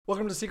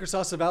Welcome to Secret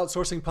Sauce of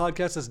Outsourcing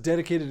podcast that's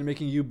dedicated to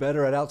making you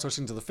better at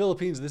outsourcing to the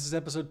Philippines. This is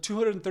episode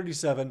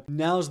 237.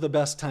 Now's the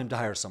best time to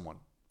hire someone.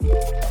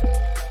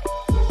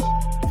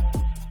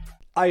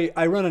 I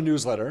run a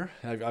newsletter.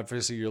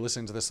 Obviously, you're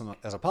listening to this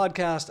as a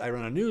podcast. I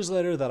run a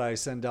newsletter that I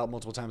send out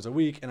multiple times a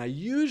week, and I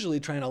usually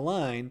try and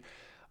align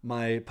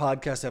my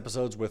podcast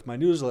episodes with my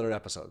newsletter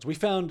episodes. We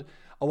found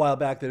a while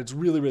back that it's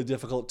really, really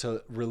difficult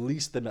to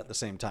release them at the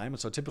same time. And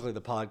so typically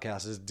the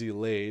podcast is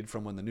delayed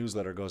from when the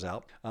newsletter goes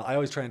out. I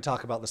always try and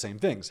talk about the same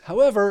things.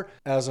 However,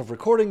 as of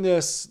recording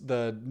this,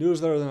 the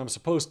newsletter that I'm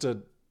supposed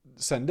to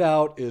send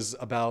out is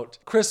about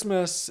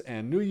Christmas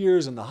and New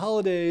Year's and the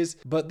holidays.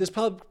 But this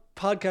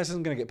podcast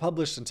isn't going to get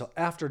published until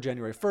after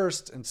January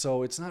 1st. And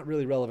so it's not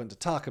really relevant to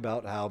talk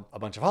about how a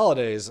bunch of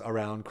holidays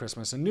around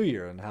Christmas and New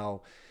Year and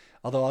how...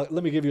 Although,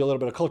 let me give you a little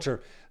bit of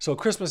culture. So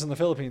Christmas in the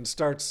Philippines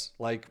starts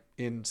like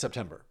in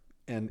September,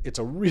 and it's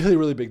a really,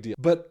 really big deal.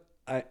 But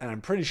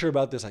I'm pretty sure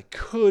about this. I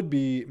could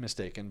be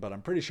mistaken, but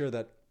I'm pretty sure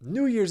that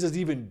New Year's is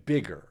even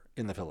bigger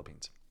in the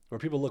Philippines, where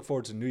people look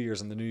forward to New Year's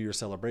and the New Year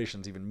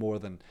celebrations even more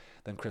than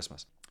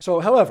Christmas.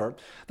 So, however,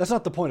 that's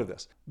not the point of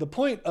this. The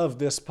point of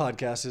this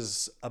podcast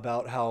is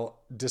about how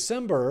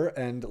December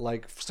and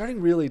like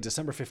starting really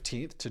December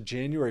 15th to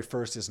January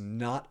 1st is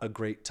not a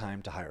great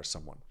time to hire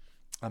someone.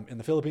 In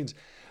the Philippines,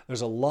 there's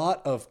a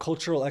lot of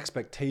cultural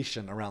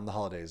expectation around the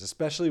holidays,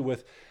 especially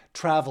with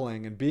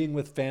traveling and being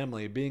with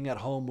family, being at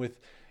home with,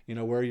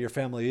 where your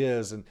family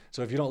is. And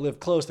so if you don't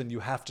live close, then you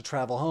have to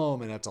travel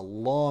home, and it's a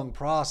long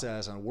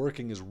process, and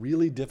working is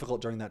really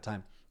difficult during that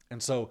time.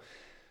 And so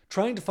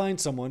trying to find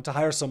someone to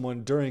hire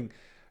someone during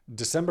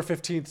December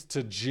 15th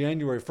to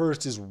January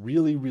 1st is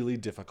really, really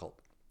difficult.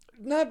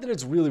 Not that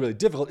it's really, really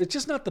difficult. It's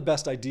just not the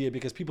best idea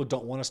because people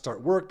don't want to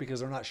start work because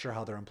they're not sure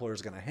how their employer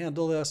is going to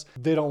handle this.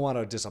 They don't want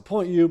to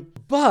disappoint you.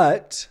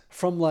 But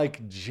from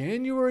like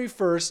January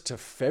 1st to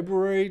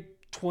February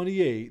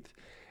 28th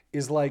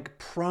is like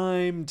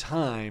prime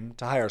time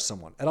to hire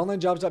someone. At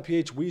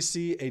onlinejobs.ph, we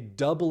see a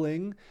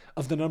doubling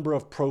of the number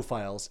of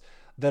profiles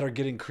that are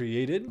getting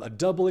created, a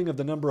doubling of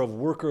the number of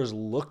workers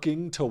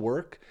looking to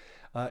work.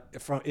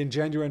 In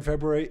January and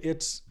February.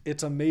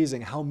 It's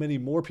amazing how many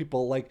more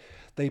people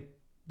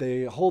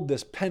they hold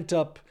this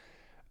pent-up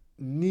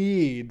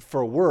need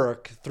for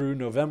work through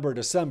November,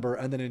 December,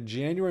 and then in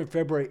January and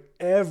February,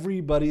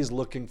 everybody's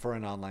looking for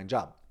an online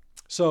job.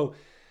 So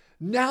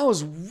now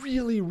is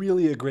really,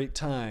 really a great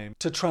time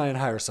to try and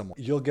hire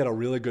someone. You'll get a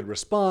really good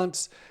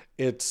response.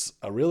 It's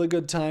a really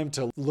good time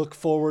to look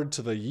forward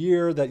to the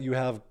year that you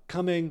have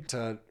coming,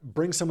 to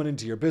bring someone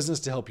into your business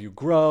to help you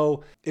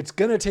grow. It's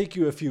going to take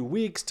you a few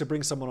weeks to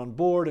bring someone on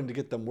board and to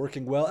get them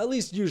working well. At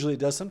least usually it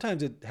does.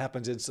 Sometimes it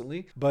happens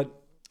instantly, but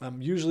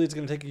usually it's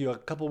going to take you a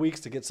couple weeks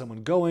to get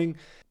someone going.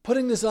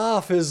 Putting this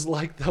off is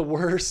like the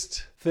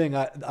worst thing.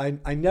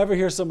 I never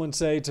hear someone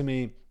say to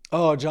me,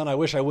 "Oh, John, I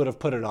wish I would have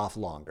put it off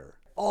longer."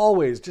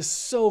 Always,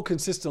 just so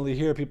consistently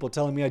hear people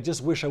telling me, "I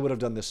just wish I would have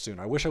done this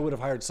sooner. I wish I would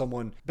have hired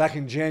someone back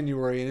in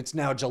January and it's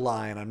now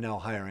July and I'm now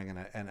hiring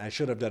and I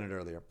should have done it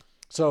earlier."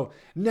 So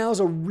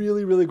now's a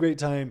really, really great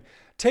time.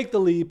 Take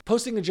the leap.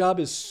 Posting a job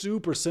is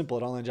super simple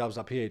at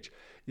onlinejobs.ph.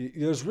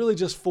 There's really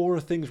just 4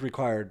 things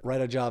required.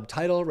 Write a job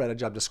title, write a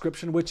job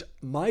description, which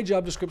my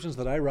job descriptions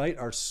that I write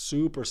are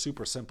super,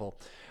 super simple.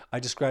 I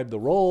describe the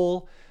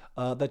role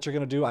that you're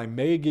going to do. I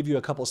may give you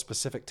a couple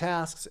specific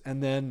tasks,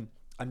 and then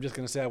I'm just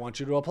going to say, I want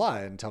you to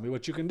apply and tell me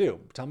what you can do.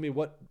 Tell me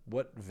what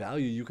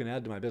value you can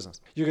add to my business.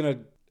 You're going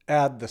to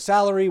add the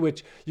salary,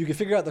 which you can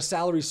figure out the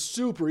salary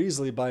super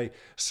easily by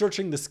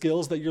searching the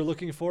skills that you're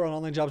looking for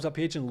on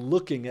onlinejobs.ph and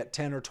looking at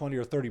 10 or 20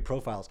 or 30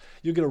 profiles.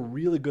 You get a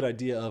really good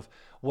idea of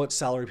what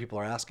salary people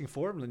are asking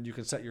for, and then you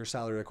can set your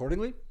salary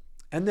accordingly.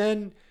 And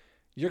then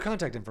your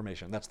contact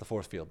information, that's the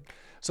 4th field.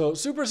 So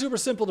super, super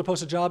simple to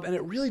post a job, and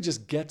it really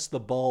just gets the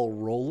ball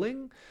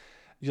rolling.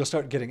 You'll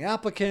start getting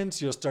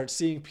applicants. You'll start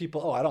seeing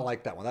people, "Oh, I don't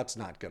like that one. That's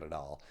not good at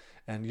all."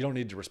 And you don't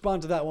need to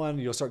respond to that one.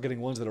 You'll start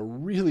getting ones that are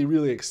really,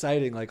 really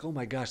exciting. Like, "Oh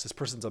my gosh, this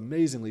person's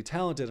amazingly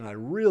talented, and I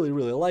really,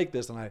 really like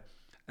this, and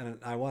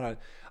I want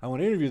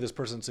to interview this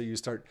person." So you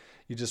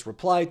just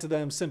reply to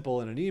them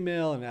simple in an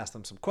email and ask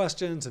them some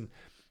questions. And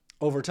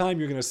over time,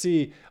 you're going to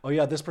see, "Oh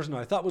yeah, this person who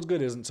I thought was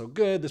good isn't so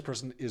good. This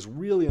person is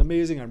really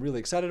amazing. I'm really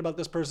excited about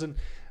this person."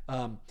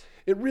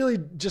 It really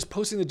just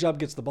posting the job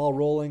gets the ball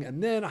rolling,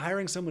 and then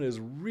hiring someone is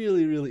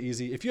really, really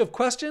easy. If you have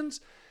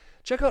questions,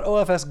 check out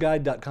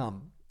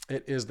ofsguide.com.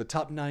 It is the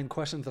top 9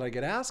 questions that I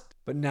get asked,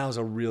 but now's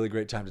a really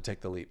great time to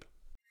take the leap.